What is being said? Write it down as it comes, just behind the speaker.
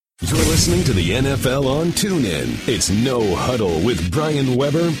You're listening to the NFL on TuneIn. It's No Huddle with Brian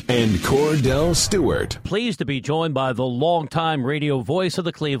Weber and Cordell Stewart. Pleased to be joined by the longtime radio voice of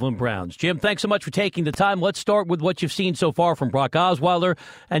the Cleveland Browns. Jim, thanks so much for taking the time. Let's start with what you've seen so far from Brock Osweiler.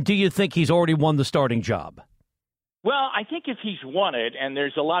 And do you think he's already won the starting job? Well, I think if he's won it, and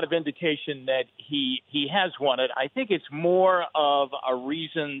there's a lot of indication that he has won it, I think it's more of a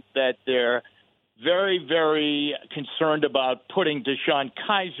reason that they're very, very concerned about putting DeShone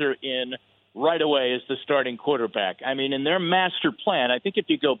Kizer in right away as the starting quarterback. I mean, in their master plan, I think if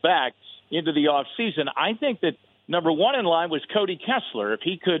you go back into the offseason, I think that number one in line was Cody Kessler. If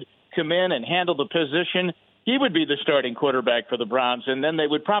he could come in and handle the position, he would be the starting quarterback for the Browns, and then they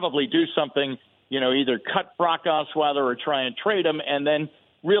would probably do something, either cut Brock Osweiler or try and trade him and then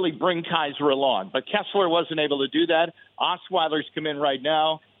really bring Kizer along. But Kessler wasn't able to do that. Osweiler's come in right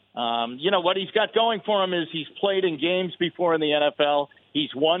now. What he's got going for him is he's played in games before in the NFL.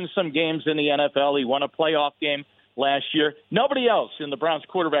 He's won some games in the NFL. He won a playoff game last year. Nobody else in the Browns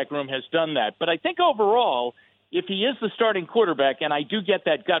quarterback room has done that. But I think overall, if he is the starting quarterback, and I do get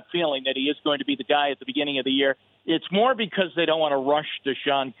that gut feeling that he is going to be the guy at the beginning of the year, it's more because they don't want to rush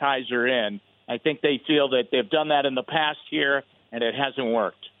DeShone Kizer in. I think they feel that they've done that in the past here, and it hasn't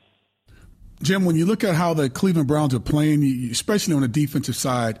worked. Jim, when you look at how the Cleveland Browns are playing, especially on the defensive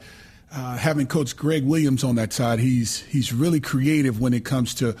side, having Coach Greg Williams on that side, he's really creative when it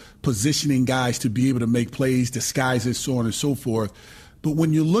comes to positioning guys to be able to make plays, disguises, so on and so forth. But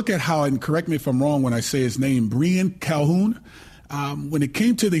when you look at how, and correct me if I'm wrong when I say his name, Brian Calhoun, when it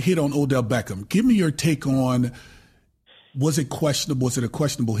came to the hit on Odell Beckham, give me your take on, was it questionable? Was it a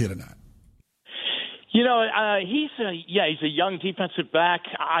questionable hit or not? He's a young defensive back.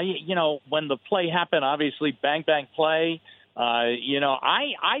 When the play happened, obviously bang, bang play.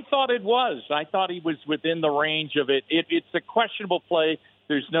 I thought it was. I thought he was within the range of it. It's a questionable play.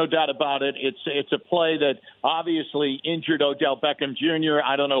 There's no doubt about it. It's a play that obviously injured Odell Beckham Jr.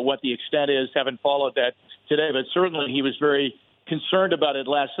 I don't know what the extent is. Haven't followed that today, but certainly he was very concerned about it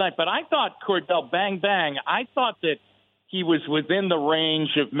last night. But I thought Cordell, bang, bang, I thought that he was within the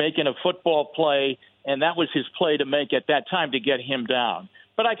range of making a football play, and that was his play to make at that time to get him down.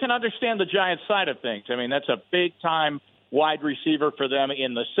 But I can understand the Giants side of things. I mean, that's a big-time wide receiver for them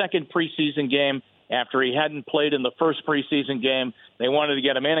in the second preseason game. After he hadn't played in the first preseason game, they wanted to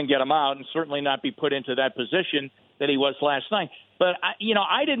get him in and get him out and certainly not be put into that position that he was last night. But,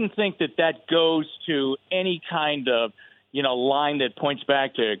 I didn't think that goes to any kind of, line that points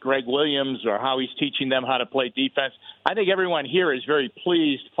back to Greg Williams or how he's teaching them how to play defense. I think everyone here is very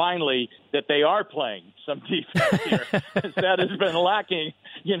pleased, finally, that they are playing some defense here. That has been lacking,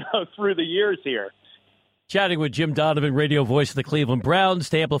 through the years here. Chatting with Jim Donovan, radio voice of the Cleveland Browns.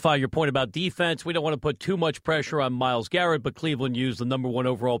 To amplify your point about defense, we don't want to put too much pressure on Myles Garrett, but Cleveland used the number one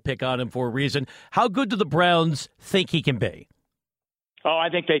overall pick on him for a reason. How good do the Browns think he can be? Oh, I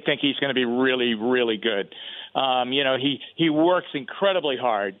think they think he's going to be really, really good. He works incredibly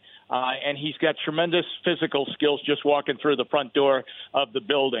hard, and he's got tremendous physical skills just walking through the front door of the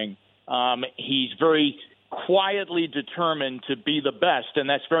building. He's very quietly determined to be the best, and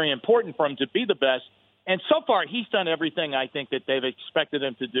that's very important for him to be the best. And so far, he's done everything I think that they've expected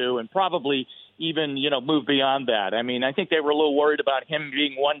him to do, and probably even, move beyond that. I mean, I think they were a little worried about him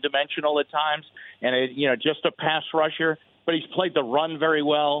being one-dimensional at times and, just a pass rusher. But he's played the run very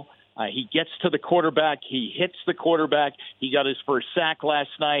well. He gets to the quarterback. He hits the quarterback. He got his first sack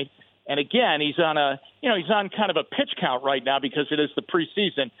last night. And again, he's on kind of a pitch count right now because it is the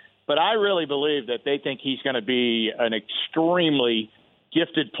preseason. But I really believe that they think he's going to be an extremely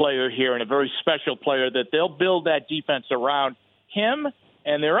gifted player here and a very special player, that they'll build that defense around him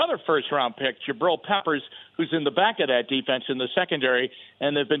and their other first-round pick, Jabril Peppers, who's in the back of that defense in the secondary,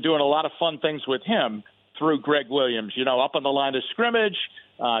 and they've been doing a lot of fun things with him through Greg Williams, up on the line of scrimmage,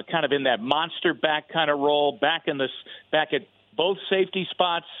 kind of in that monster back kind of role, back at both safety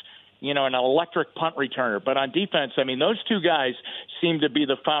spots, an electric punt returner. But on defense, I mean, those two guys seem to be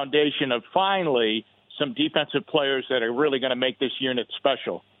the foundation of finally some defensive players that are really going to make this unit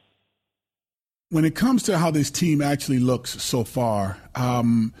special. When it comes to how this team actually looks so far,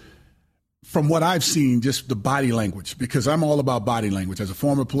 from what I've seen, just the body language, because I'm all about body language. As a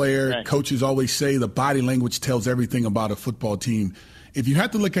former player, right. Coaches always say the body language tells everything about a football team. If you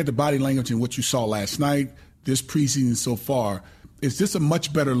have to look at the body language and what you saw last night, this preseason so far, is this a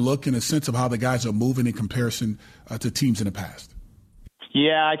much better look in a sense of how the guys are moving in comparison to teams in the past?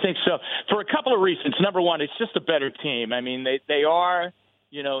 Yeah, I think so. For a couple of reasons. Number one, it's just a better team. I mean, they are,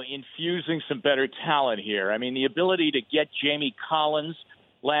 infusing some better talent here. I mean, the ability to get Jamie Collins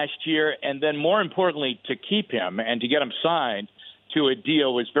last year, and then more importantly, to keep him and to get him signed to a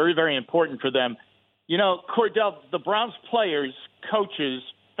deal was very, very important for them. You know, Cordell, the Browns players, coaches,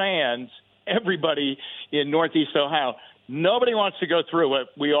 fans, everybody in Northeast Ohio, nobody wants to go through what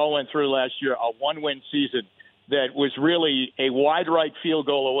we all went through last year, a one-win season that was really a wide right field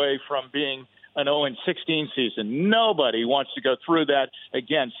goal away from being an 0-16 season. Nobody wants to go through that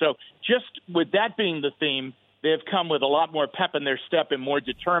again. So just with that being the theme, they've come with a lot more pep in their step and more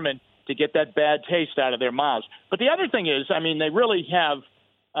determined to get that bad taste out of their mouths. But the other thing is, I mean, they really have,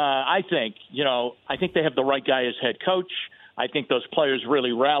 I think they have the right guy as head coach. I think those players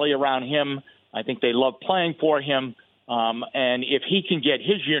really rally around him. I think they love playing for him. And if he can get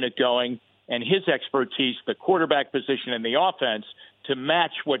his unit going and his expertise, the quarterback position and the offense, to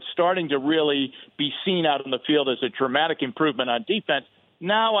match what's starting to really be seen out in the field as a dramatic improvement on defense,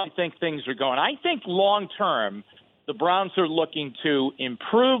 now I think things are going. I think long-term, the Browns are looking to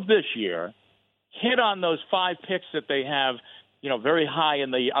improve this year, hit on those 5 picks that they have, very high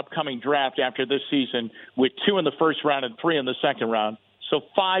in the upcoming draft after this season, with 2 in the first round and 3 in the second round. So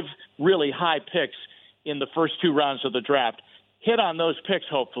 5 really high picks in the first 2 rounds of the draft. Hit on those picks,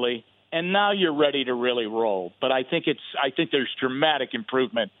 hopefully, and now you're ready to really roll. But I think there's dramatic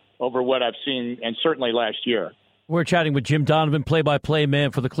improvement over what I've seen, and certainly last year. We're chatting with Jim Donovan, play-by-play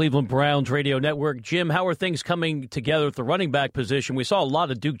man for the Cleveland Browns radio network. Jim, how are things coming together at the running back position? We saw a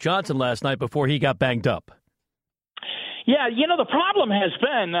lot of Duke Johnson last night before he got banged up. Yeah, the problem has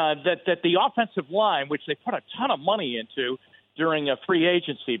been that the offensive line, which they put a ton of money into during a free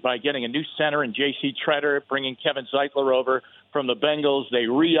agency by getting a new center in J.C. Treader, bringing Kevin Zeitler over from the Bengals. They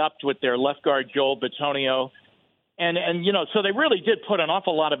re-upped with their left guard, Joel Bitonio. And so they really did put an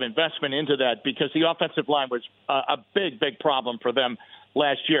awful lot of investment into that because the offensive line was a big, big problem for them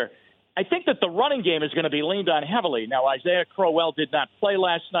last year. I think that the running game is going to be leaned on heavily. Now, Isaiah Crowell did not play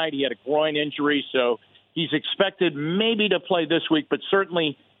last night. He had a groin injury, so he's expected maybe to play this week, but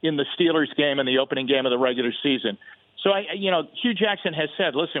certainly in the Steelers game and the opening game of the regular season. So, Hugh Jackson has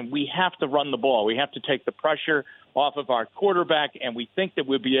said, listen, we have to run the ball. We have to take the pressure off of our quarterback, and we think that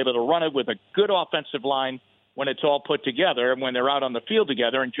we'll be able to run it with a good offensive line when it's all put together and when they're out on the field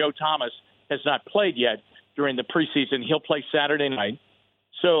together. And Joe Thomas has not played yet during the preseason. He'll play Saturday night.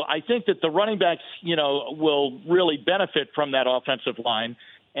 So I think that the running backs, will really benefit from that offensive line.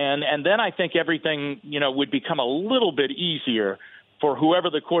 And then I think everything, would become a little bit easier for whoever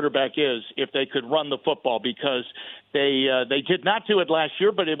the quarterback is if they could run the football, because they did not do it last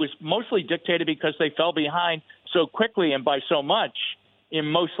year, but it was mostly dictated because they fell behind so quickly and by so much in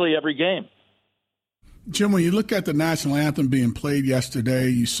mostly every game. Jim, when you look at the national anthem being played yesterday,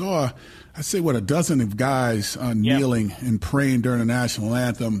 you saw, I'd say, a dozen of guys kneeling and praying during the national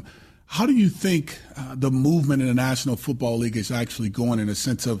anthem. How do you think the movement in the National Football League is actually going, in a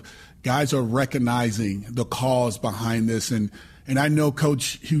sense of guys are recognizing the cause behind this? And I know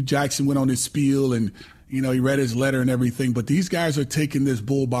Coach Hugh Jackson went on his spiel and, he read his letter and everything, but these guys are taking this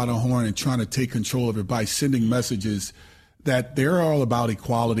bull by the horn and trying to take control of it by sending messages that they're all about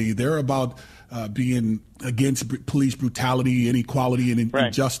equality. They're about being against police brutality, inequality, and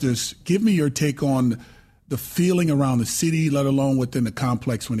injustice. Give me your take on the feeling around the city, let alone within the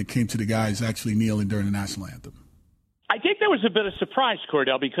complex, when it came to the guys actually kneeling during the national anthem. I think there was a bit of surprise,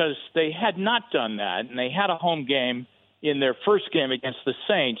 Cordell, because they had not done that, and they had a home game in their first game against the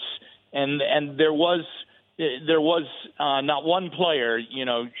Saints, and there was not one player,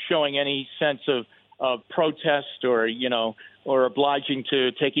 showing any sense of protest or obliging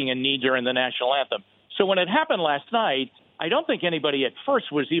to taking a knee during the national anthem. So when it happened last night, I don't think anybody at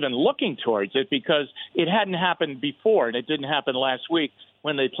first was even looking towards it because it hadn't happened before, and it didn't happen last week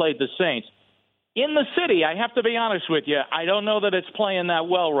when they played the Saints. In the city, I have to be honest with you, I don't know that it's playing that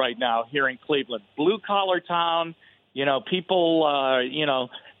well right now here in Cleveland. Blue-collar town, people,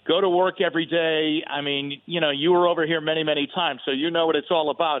 go to work every day. I mean, you were over here many, many times, so you know what it's all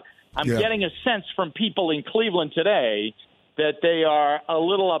about. I'm getting a sense from people in Cleveland today that they are a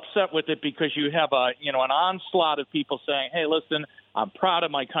little upset with it because you have an onslaught of people saying, hey, listen, I'm proud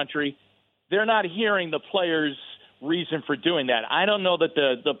of my country. They're not hearing the players' reason for doing that. I don't know that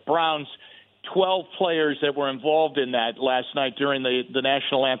the Browns' 12 players that were involved in that last night during the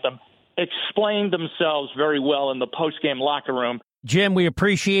national anthem explained themselves very well in the post-game locker room. Jim, we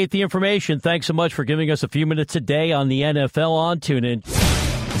appreciate the information. Thanks so much for giving us a few minutes a day on the NFL on TuneIn.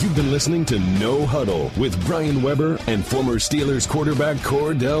 You've been listening to No Huddle with Brian Weber and former Steelers quarterback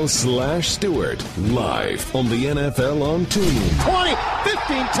Cordell /Stewart, live on the NFL on TuneIn. 20,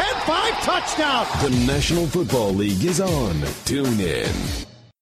 15, 10, 5, touchdown. The National Football League is on TuneIn.